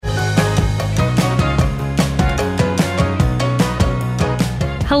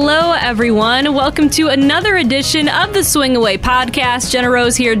Hello, everyone. Welcome to another edition of the Swing Away podcast. Jenna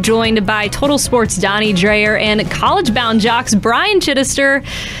Rose here, joined by Total Sports' Donnie Dreyer and College Bound Jocks Brian Chittister.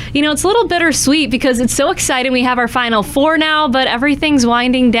 You know, it's a little bittersweet because it's so exciting. We have our Final Four now, but everything's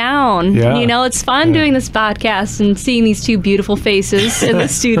winding down. Yeah. You know, it's fun doing this podcast and seeing these two beautiful faces in the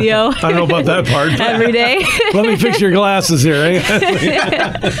studio. I don't know about that part. Every day. Let me fix your glasses here.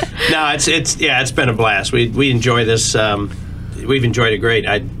 No, it's been a blast. We enjoy this. We've enjoyed it great.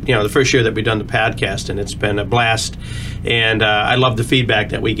 The first year that we've done the podcast, and it's been a blast. And I love the feedback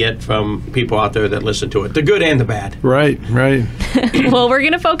that we get from people out there that listen to it, the good and the bad. Right. Well, we're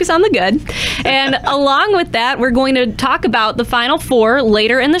going to focus on the good. And along with that, we're going to talk about the Final Four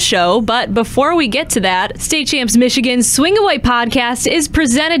later in the show. But before we get to that, State Champs Michigan's Swing Away podcast is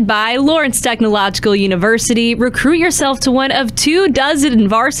presented by Lawrence Technological University. Recruit yourself to one of 24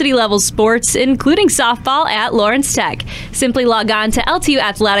 varsity-level sports, including softball at Lawrence Tech. Simply log on to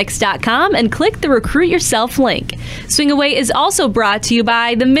ltuathletics.com and click the Recruit Yourself link. Swing Away is also brought to you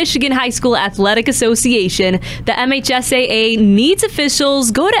by the Michigan High School Athletic Association. The MHSAA needs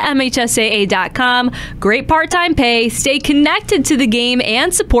officials. Go to MHSAA.com. Great part-time pay. Stay connected to the game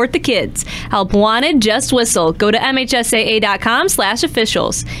and support the kids. Help wanted, just whistle. Go to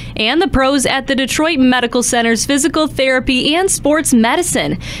MHSAA.com/officials. And the pros at the Detroit Medical Center's Physical Therapy and Sports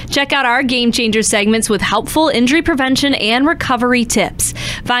Medicine. Check out our Game Changer segments with helpful injury prevention and recovery tips.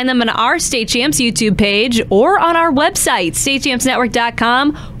 Find them on our State Champs YouTube page or on our website,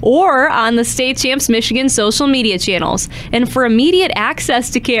 statechampsnetwork.com, or on the State Champs Michigan social media channels. And for immediate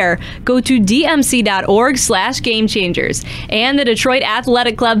access to care, go to dmc.org/gamechangers. And the Detroit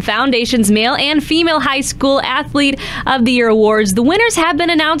Athletic Club Foundation's Male and Female High School Athlete of the Year Awards. The winners have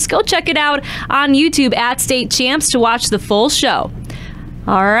been announced. Go check it out on YouTube at State Champs to watch the full show.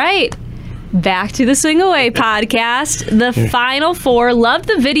 All right. Back to the Swing Away podcast. The Final Four. Loved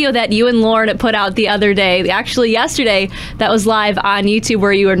the video that you and Lauren put out the other day. Actually, yesterday, that was live on YouTube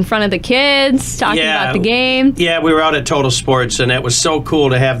where you were in front of the kids talking about the game. Yeah, we were out at Total Sports, and it was so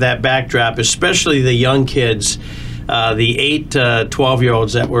cool to have that backdrop, especially the young kids, the 8 to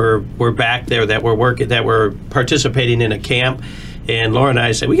 12-year-olds that were back there that were participating in a camp. And Lauren and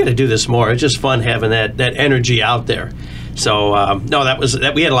I said, we got to do this more. It's just fun having that energy out there. So,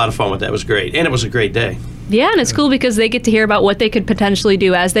 we had a lot of fun with that. It was great. And it was a great day. Yeah, and it's cool because they get to hear about what they could potentially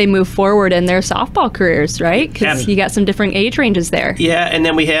do as they move forward in their softball careers, right? Because you got some different age ranges there. Yeah, and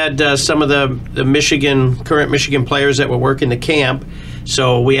then we had some of the current Michigan players that were working the camp.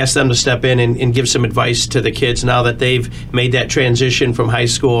 So we asked them to step in and give some advice to the kids now that they've made that transition from high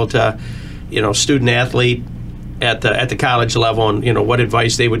school to, student athlete at the college level, and what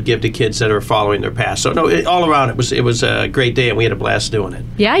advice they would give to kids that are following their path. So all around it was a great day, and we had a blast doing it.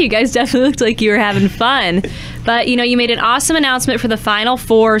 Yeah, you guys definitely looked like you were having fun. But you made an awesome announcement for the Final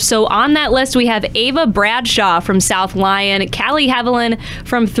Four. So on that list we have Ava Bradshaw from South Lyon, Callie Hevelin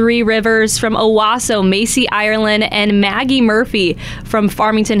from Three Rivers, from Owasso Macy Ireland, and Maggie Murphy from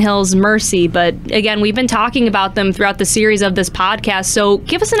Farmington Hills Mercy. But again, we've been talking about them throughout the series of this podcast. So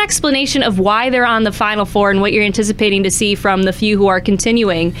give us an explanation of why they're on the Final Four and what you're anticipating to see from the few who are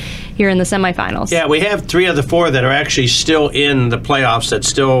continuing here in the semifinals. Yeah, we have 3 of the 4 that are actually still in the playoffs that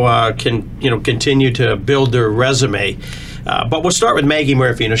still can continue to build their resume. But we'll start with Maggie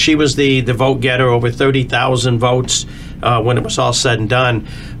Murphy. She was the vote getter, over 30,000 votes when it was all said and done.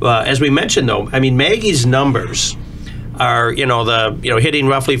 As we mentioned, though, Maggie's numbers are, hitting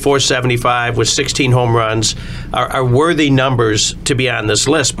roughly 475 with 16 home runs are worthy numbers to be on this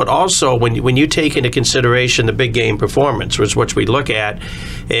list. But also, when you take into consideration the big game performance, which we look at,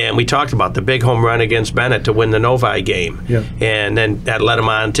 and we talked about the big home run against Bennett to win the Novi game, and then that led them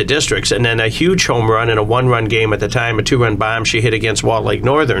on to districts, and then a huge home run in a 1-run game at the time, a 2-run bomb she hit against Walled Lake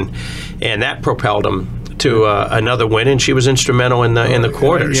Northern, and that propelled them to another win, and she was instrumental in the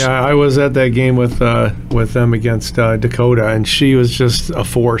quarters. Yeah, I was at that game with them against Dakota, and she was just a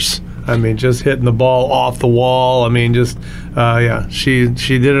force. Just hitting the ball off the wall. She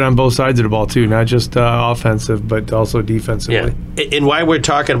did it on both sides of the ball too, not just offensive, but also defensively. Yeah. And why we're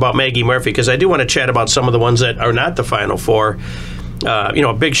talking about Maggie Murphy, because I do want to chat about some of the ones that are not the Final Four.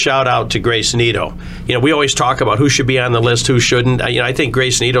 A big shout out to Grace Nito. We always talk about who should be on the list, who shouldn't. I think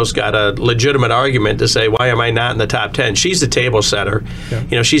Grace Nito's got a legitimate argument to say, why am I not in the top 10? She's the table setter.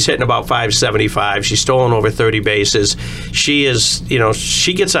 Yeah. She's hitting about 575. She's stolen over 30 bases. She is,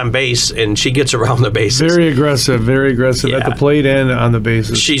 she gets on base and she gets around the bases. Very aggressive at the plate and on the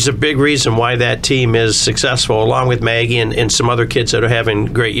bases. She's a big reason why that team is successful, along with Maggie and some other kids that are having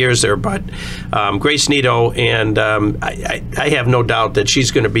great years there. But Grace Nito, and I have no doubt that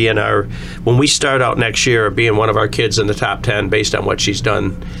she's going to be in when we start out next year being one of our kids in the top 10 based on what she's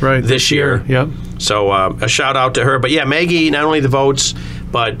done this year. Yep. So a shout out to her. But yeah, Maggie, not only the votes,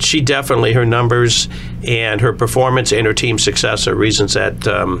 but she definitely, her numbers and her performance and her team success are reasons that.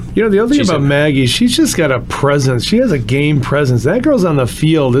 The other thing about Maggie, she's just got a presence. She has a game presence. That girl's on the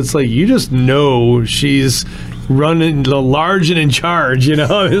field. It's like you just know she's running large and in charge.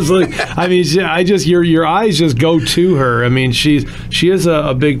 It's like your eyes just go to her. I mean, she is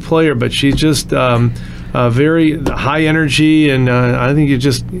a big player, but she's just. Very high energy, and I think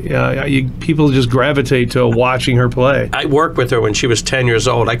people just gravitate to watching her play. I worked with her when she was 10 years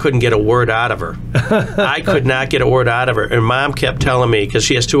old. I couldn't get a word out of her. I could not get a word out of her. And Mom kept telling me, because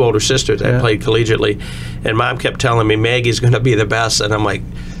she has two older sisters that played collegiately, and Mom kept telling me, Maggie's going to be the best. And I'm like,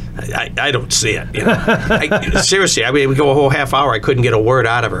 I don't see it. Seriously, we go a whole half hour. I couldn't get a word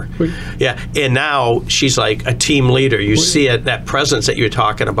out of her. Yeah, and now she's like a team leader. You see it, that presence that you're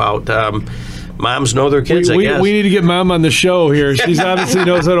talking about. Moms know their kids, I guess. We need to get Mom on the show here. She's obviously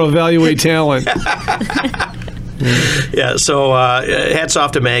knows how to evaluate talent. Yeah, so hats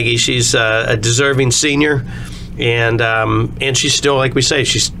off to Maggie. She's a deserving senior, and she's still, like we say,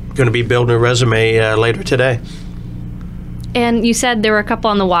 she's going to be building her resume later today. And you said there were a couple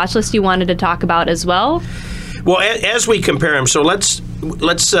on the watch list you wanted to talk about as well? Well, as we compare them, so let's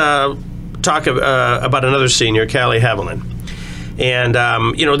talk about another senior, Callie Hevelin. And,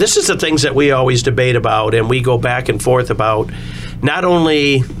 this is the things that we always debate about, and we go back and forth about not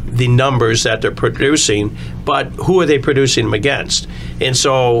only the numbers that they're producing, but who are they producing them against. And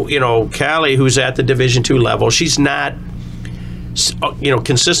so, Callie, who's at the Division II level, she's not,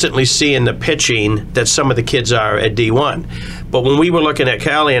 consistently seeing the pitching that some of the kids are at D1. But when we were looking at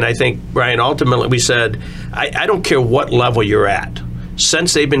Callie, and I think, Brian, ultimately we said, I don't care what level you're at.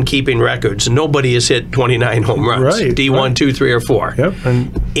 Since they've been keeping records, nobody has hit 29 home runs. Right, D1, 2, 3, or 4. Yep.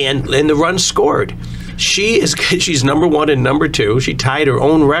 And the runs scored. She's number 1 and number 2. She tied her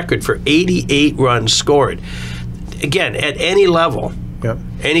own record for 88 runs scored. Again, at any level,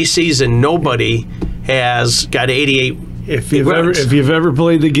 any season, nobody has got 88 If you've ever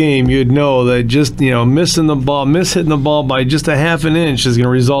played the game, you'd know that just mishitting the ball by just a half an inch is going to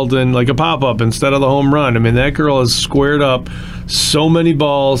result in like a pop-up instead of the home run. I mean, that girl has squared up so many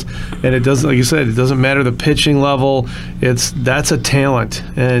balls, and it doesn't, like you said, it doesn't matter the pitching level. That's a talent,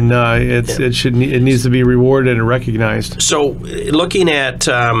 and it needs to be rewarded and recognized. So, looking at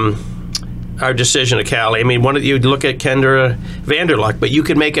our decision of Callie. I mean, you look at Kendra Vanderluck, but you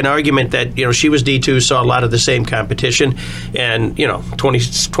could make an argument that she was D2, saw a lot of the same competition, and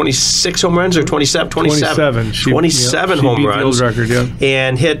 26 home runs or 27 home runs, record,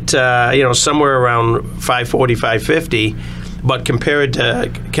 and hit somewhere around 540, 550. But compared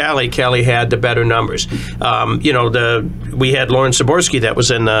to Callie had the better numbers. We had Lauren Saborski that was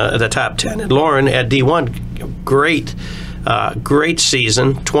in the top 10, and Lauren at D1, great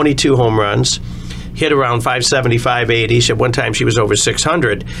season, 22 home runs, hit around 570, 580. At one time she was over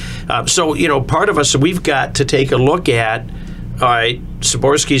 600. So, part of us, we've got to take a look at, all right,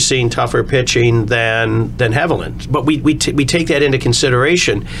 Saborski's seen tougher pitching than Hevelin. But we take that into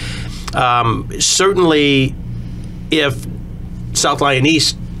consideration. Certainly, if South Lyon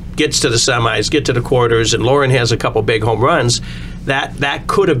East gets to the semis, get to the quarters, and Lauren has a couple big home runs, that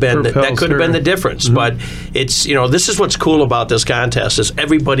could have been the difference. Mm-hmm. But it's this is what's cool about this contest is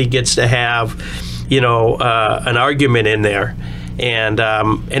everybody gets to have an argument in there, and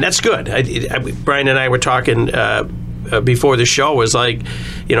that's good. Brian and I were talking before the show. Was like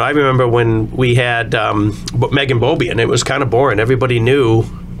I remember when we had Megan Bobian. It was kind of boring. Everybody knew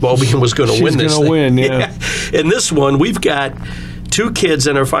Bobian was going to win this. She's going to win, yeah. In this one, we've got two kids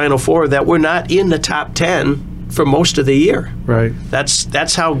in our Final Four that were not in the top 10 for most of the year. Right.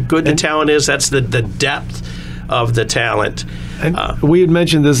 That's how good the talent is. That's the depth of the talent. And we had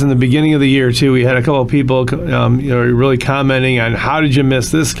mentioned this in the beginning of the year too. We had a couple of people, really commenting on how did you miss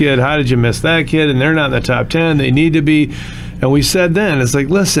this kid? How did you miss that kid? And they're not in the top 10. They need to be. And we said then, it's like,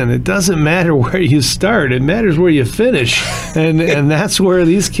 listen, it doesn't matter where you start. It matters where you finish. And that's where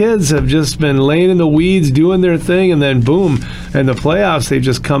these kids have just been laying in the weeds, doing their thing, and then boom, in the playoffs, they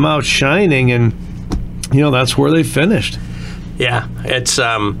just come out shining, and, that's where they finished. Yeah, it's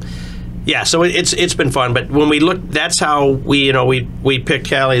so it's been fun. But when we look, that's how we picked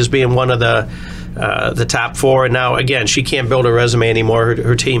Callie as being one of the top 4. And now, again, she can't build a resume anymore.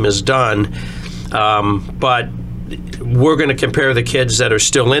 Her team is done. But we're going to compare the kids that are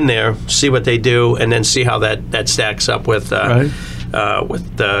still in there, see what they do, and then see how that stacks up with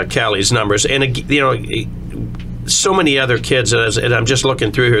Callie's numbers. And so many other kids, and I'm just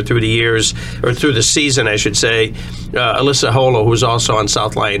looking through here through the years, or through the season, I should say. Alyssa Holo, who's also on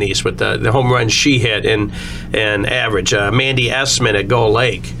South Lyon East with the home runs she hit and average. Mandy Essman at Gull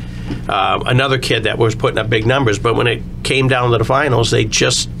Lake, another kid that was putting up big numbers, but when it came down to the finals, they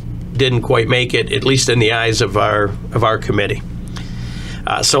just didn't quite make it, at least in the eyes of our committee.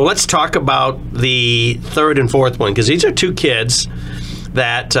 So let's talk about the third and fourth one, because these are two kids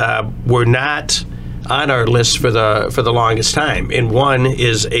that were not on our list for the longest time, and one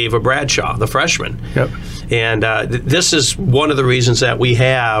is Ava Bradshaw, the freshman. Yep. And this is one of the reasons that we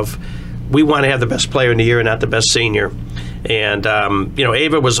want to have the best player in the year and not the best senior. And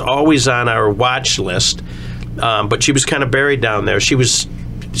Ava was always on our watch list, but she was kind of buried down there. She was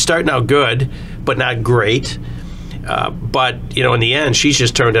starting out good, but not great. But in the end, she's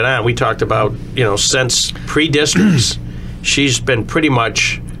just turned it on. We talked about since pre-districts, she's been pretty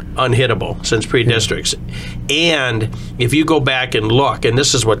much unhittable since pre-districts. And if you go back and look, and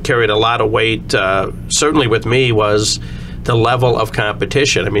this is what carried a lot of weight, certainly with me, was the level of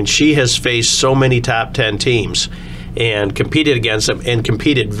competition. I mean, she has faced so many top 10 teams and competed against them, and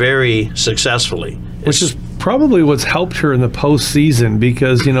competed very successfly. Which is probably what's helped her in the postseason,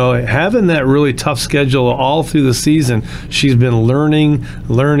 because having that really tough schedule all through the season, she's been learning.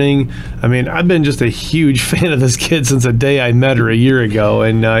 I mean, I've been just a huge fan of this kid since the day I met her a year ago,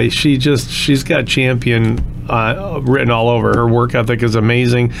 and she's got champion written all over. Her work ethic is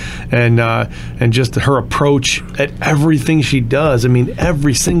amazing, and just her approach at everything she does. I mean,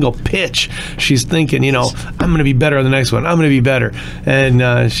 every single pitch, she's thinking, I'm going to be better on the next one. I'm going to be better, and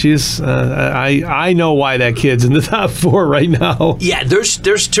I know why that kid's in the top 4 right now. Yeah,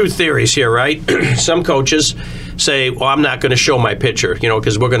 there's two theories here, right? Some coaches say, well, I'm not going to show my pitcher,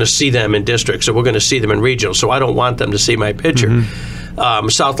 because we're going to see them in districts, or we're going to see them in regionals, so I don't want them to see my pitcher. Mm-hmm.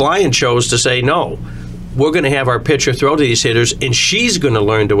 South Lyon chose to say, no, we're going to have our pitcher throw to these hitters, and she's going to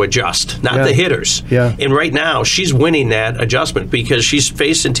learn to adjust, not the hitters. Yeah. And right now, she's winning that adjustment because she's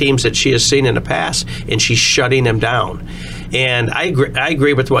facing teams that she has seen in the past, and she's shutting them down. And I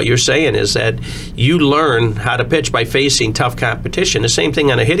agree with what you're saying, is that you learn how to pitch by facing tough competition. The same thing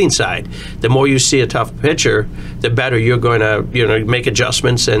on the hitting side. The more you see a tough pitcher, the better you're going to make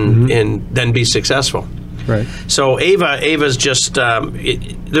adjustments and then be successful. Right. So Ava's just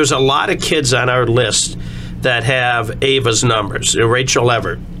there's a lot of kids on our list that have Ava's numbers. Rachel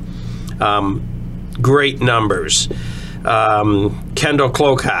Everett, great numbers. Kendall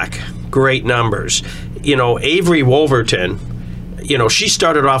Klokock, great numbers. Avery Wolverton, she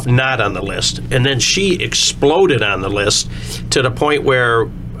started off not on the list, and then she exploded on the list to the point where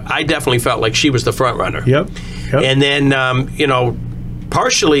I definitely felt like she was the front runner. Yep. And then,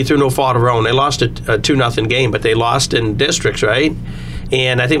 partially through no fault of her own, they lost a 2-0 game, but they lost in districts, right?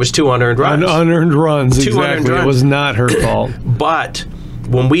 And I think it was 2 unearned runs. Unearned runs, exactly. Unearned runs. It was not her fault. But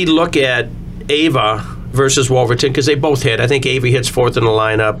when we look at Ava versus Wolverton, because they both hit. I think Ava hits 4th in the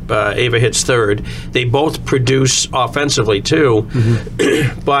lineup. Ava hits 3rd. They both produce offensively, too.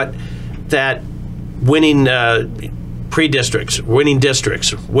 Mm-hmm. But that winning pre-districts, winning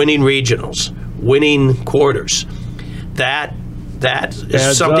districts, winning regionals, winning quarters, that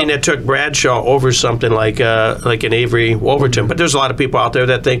is something that took Bradshaw over something like an Avery Wolverton. But there's a lot of people out there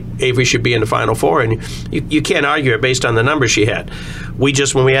that think Avery should be in the Final Four, and you can't argue it based on the numbers she had.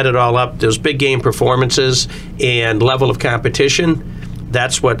 When we add it all up, those big game performances and level of competition,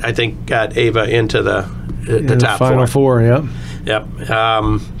 that's what I think got Ava into the top Final Four. Yep. Yep.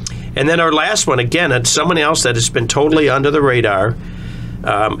 And then our last one, again, it's someone else that has been totally under the radar,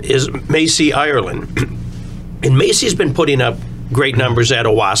 is Macy Ireland. And Macy's been putting up great numbers at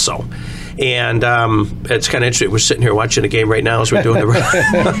Owasso. And it's kind of interesting. We're sitting here watching the game right now as we're doing the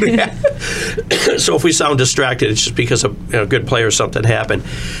So if we sound distracted, it's just because a good play or something happened.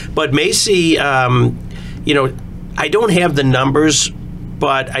 But Macy, I don't have the numbers,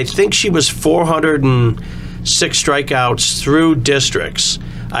 but I think she was 406 strikeouts through districts.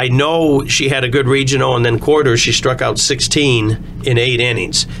 I know she had a good regional, and then quarters she struck out 16 in 8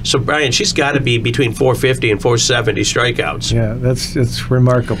 innings. So, Brian, she's got to be between 450 and 470 strikeouts. Yeah, it's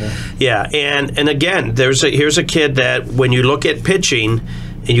remarkable. Yeah, and again, here's a kid that when you look at pitching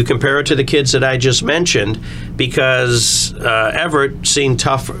and you compare it to the kids that I just mentioned, because Everett seen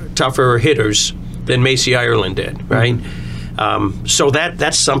tougher hitters than Macy Ireland did, right? Mm-hmm. So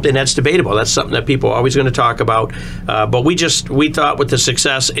that's something that's debatable. That's something that people are always going to talk about. But we thought with the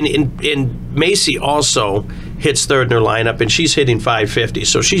success, and Macy also hits 3rd in her lineup, and she's hitting 550.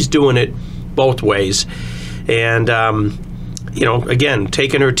 So she's doing it both ways. And again,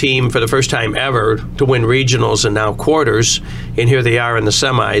 taking her team for the first time ever to win regionals and now quarters, and here they are in the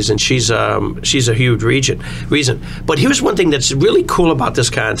semis, and she's a huge reason. But here's one thing that's really cool about this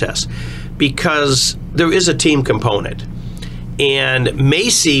contest, because there is a team component. And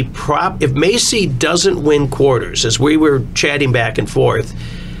Macy, if Macy doesn't win quarters, as we were chatting back and forth,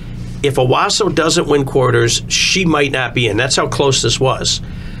 if Owasso doesn't win quarters, she might not be in. That's how close this was.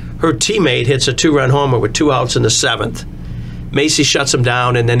 Her teammate hits a 2-run homer with 2 outs in the 7th. Macy shuts them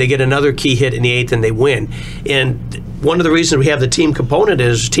down, and then they get another key hit in the 8th, and they win. And one of the reasons we have the team component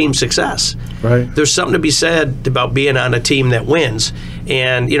is team success. Right. There's something to be said about being on a team that wins.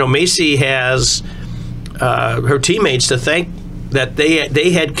 And, Macy has her teammates to thank that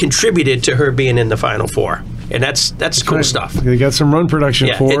they had contributed to her being in the Final Four. And that's cool right. stuff. They got some run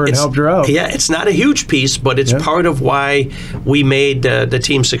production for her and helped her out. Yeah, it's not a huge piece, but it's part of why we made the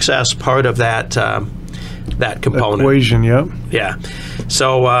team success part of that component. Equation, yep. Yeah.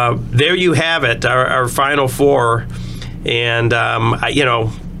 So there you have it, our Final Four. And,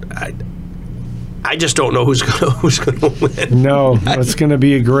 I just don't know who's going to win. No, it's going to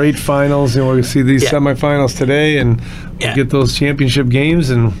be a great finals, and we're going to see these semifinals today, and we'll get those championship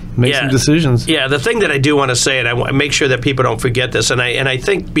games and make some decisions. Yeah, the thing that I do want to say, and I want to make sure that people don't forget this, and I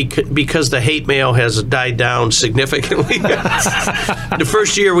think because the hate mail has died down significantly. The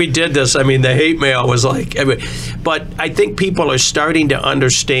first year we did this, the hate mail was like, but I think people are starting to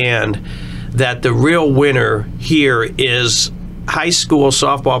understand that the real winner here is high school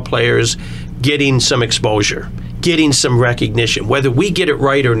softball players getting some exposure, getting some recognition. Whether we get it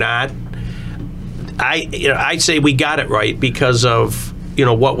right or not, I'd say we got it right because of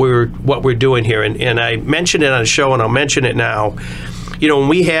what we're doing here. And I mentioned it on a show, and I'll mention it now. When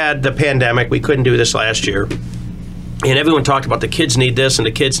we had the pandemic, we couldn't do this last year. And everyone talked about the kids need this and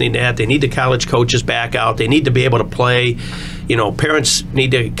the kids need that. They need the college coaches back out. They need to be able to play. Parents need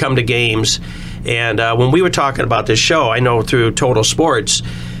to come to games. And when we were talking about this show, I know through Total Sports,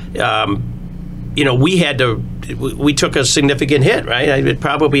 we took a significant hit, right? It'd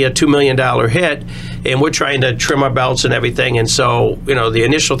probably a $2 million hit, and we're trying to trim our belts and everything. And so, the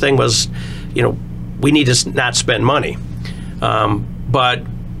initial thing was, we need to not spend money. But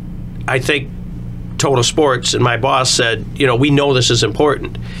I think Total Sports and my boss said, we know this is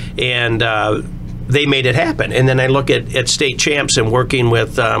important. And they made it happen. And then I look at state champs and working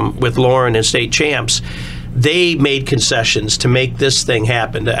with Lauren and state champs. They made concessions to make this thing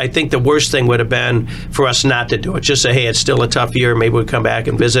happen. I think the worst thing would have been for us not to do it. Just say, hey, it's still a tough year. Maybe we'll come back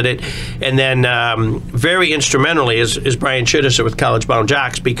and visit it. And then very instrumentally is Brian Chittister with College Bound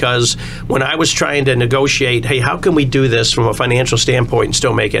Jocks, because when I was trying to negotiate, hey, how can we do this from a financial standpoint and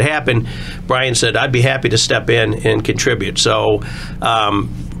still make it happen, Brian said, I'd be happy to step in and contribute. So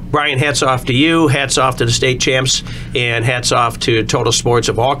Brian, hats off to you, hats off to the state champs, and hats off to Total Sports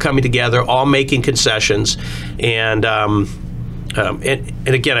of all coming together, all making concessions. And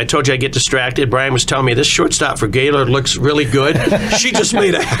again, I told you I get distracted. Brian was telling me this shortstop for Gaylord looks really good. She just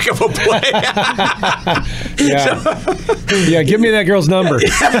made a heck of a play. Yeah, give me that girl's number.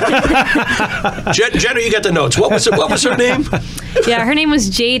 Jenna, you got the notes. What was her name? Yeah, her name was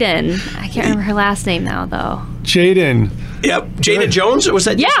Jaden. I can't remember her last name now, though. Jaden. Yep, Jada Jones, or was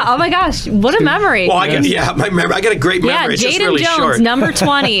that? Yeah. Oh my gosh, what a memory! Well, I got a great memory. It's Jaden just really Jones, short. number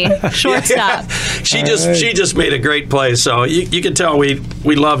 20, shortstop. She just made a great play. So you can tell we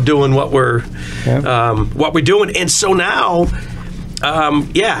love doing what we're doing. And so now,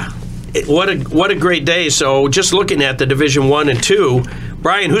 what a great day. So just looking at the Division 1 and 2,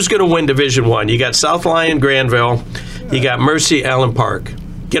 Brian, who's going to win Division 1? You got South Lyon, Granville. You got Mercy, Allen Park.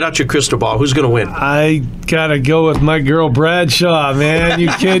 Get out your crystal ball. Who's going to win? I got to go with my girl Bradshaw, man. You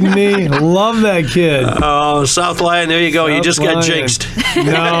kidding me? Love that kid. Oh, South Lyon, there you go. You just got jinxed.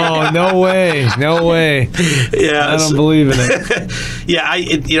 No way. Yeah, I don't believe in it.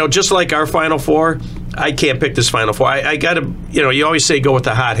 Yeah, just like our Final Four, I can't pick this Final Four. I got to, you always say go with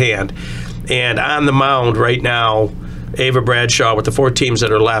the hot hand. And on the mound right now, Ava Bradshaw, with the 4 teams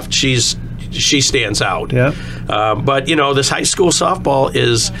that are left, she stands out. Yeah. But this high school softball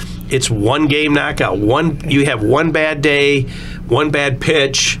it's one game knockout. You have one bad day, one bad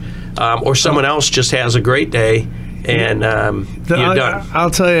pitch, or someone else just has a great day. And you're done. I'll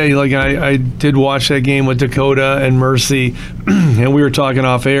tell you, like I did watch that game with Dakota and Mercy, and we were talking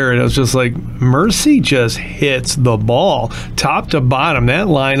off air, and it was just like Mercy just hits the ball top to bottom. That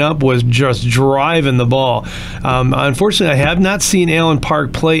lineup was just driving the ball. Unfortunately, I have not seen Allen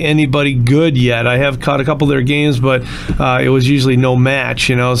Park play anybody good yet. I have caught a couple of their games, but it was usually no match,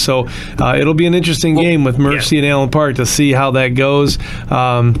 you know. So it'll be an interesting game with Mercy and Allen Park to see how that goes.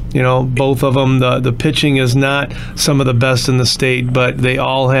 You know, both of them, the pitching is not some of the best in the state, but they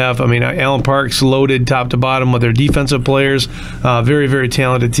all have, I mean, Allen Park's loaded top to bottom with their defensive players. Very, very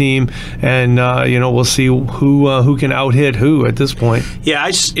talented team. And, you know, we'll see who can out-hit who at this point. Yeah,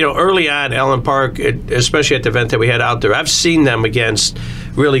 early on, Allen Park, especially at the event that we had out there, I've seen them against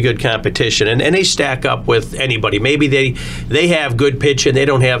really good competition, and they stack up with anybody. Maybe they have good pitching, they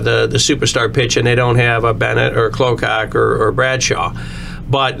don't have the superstar pitching, they don't have a Bennett or Klokock or Bradshaw,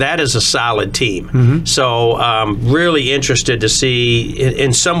 but that is a solid team. Mm-hmm. So really interested to see.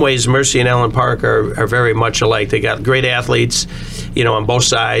 In some ways, Mercy and Allen Park are very much alike. They got great athletes, you know, on both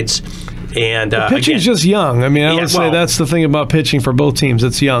sides. And pitching's just young. I mean, I would say that's the thing about pitching for both teams.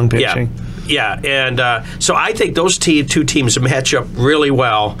 It's young pitching. Yeah, and so I think those two teams match up really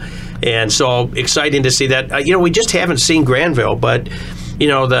well, and so exciting to see that. You know, we just haven't seen Granville, but you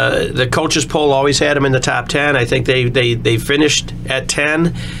know, the coaches poll always had them in the top 10. I think they finished at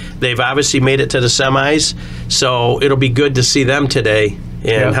 10. They've obviously made it to the semis, so it'll be good to see them today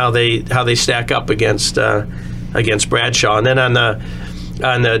and how they stack up against Bradshaw. And then on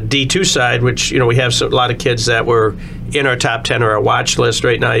the D2 side, which, you know, we have a lot of kids that were in our top 10 or our watch list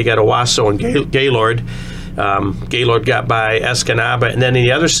right now. You got Owasso and Gaylord. Gaylord got by Escanaba, and then on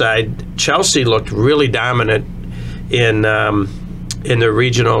the other side, Chelsea looked really dominant in the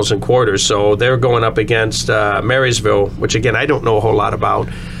regionals and quarters. So they're going up against Marysville, which again I don't know a whole lot about.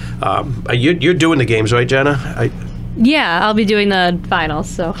 You're doing the games, right, Jenna? Yeah, I'll be doing the finals.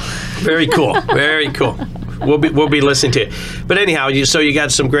 So very cool, very cool. We'll be listening to it. But anyhow, you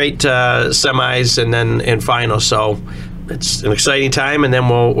got some great semis and then finals. So it's an exciting time, and then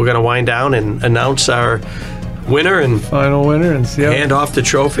we're going to wind down and announce our winner and final winner and hand off the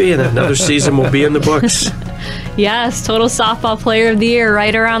trophy, and another season will be in the books. Yes, Total Softball Player of the Year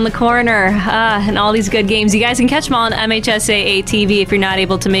right around the corner, and all these good games. You guys can catch them all on MHSAA TV if you're not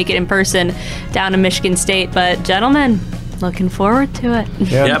able to make it in person down in Michigan State. But gentlemen, looking forward to it.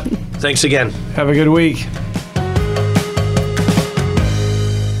 Yep. Thanks again. Have a good week.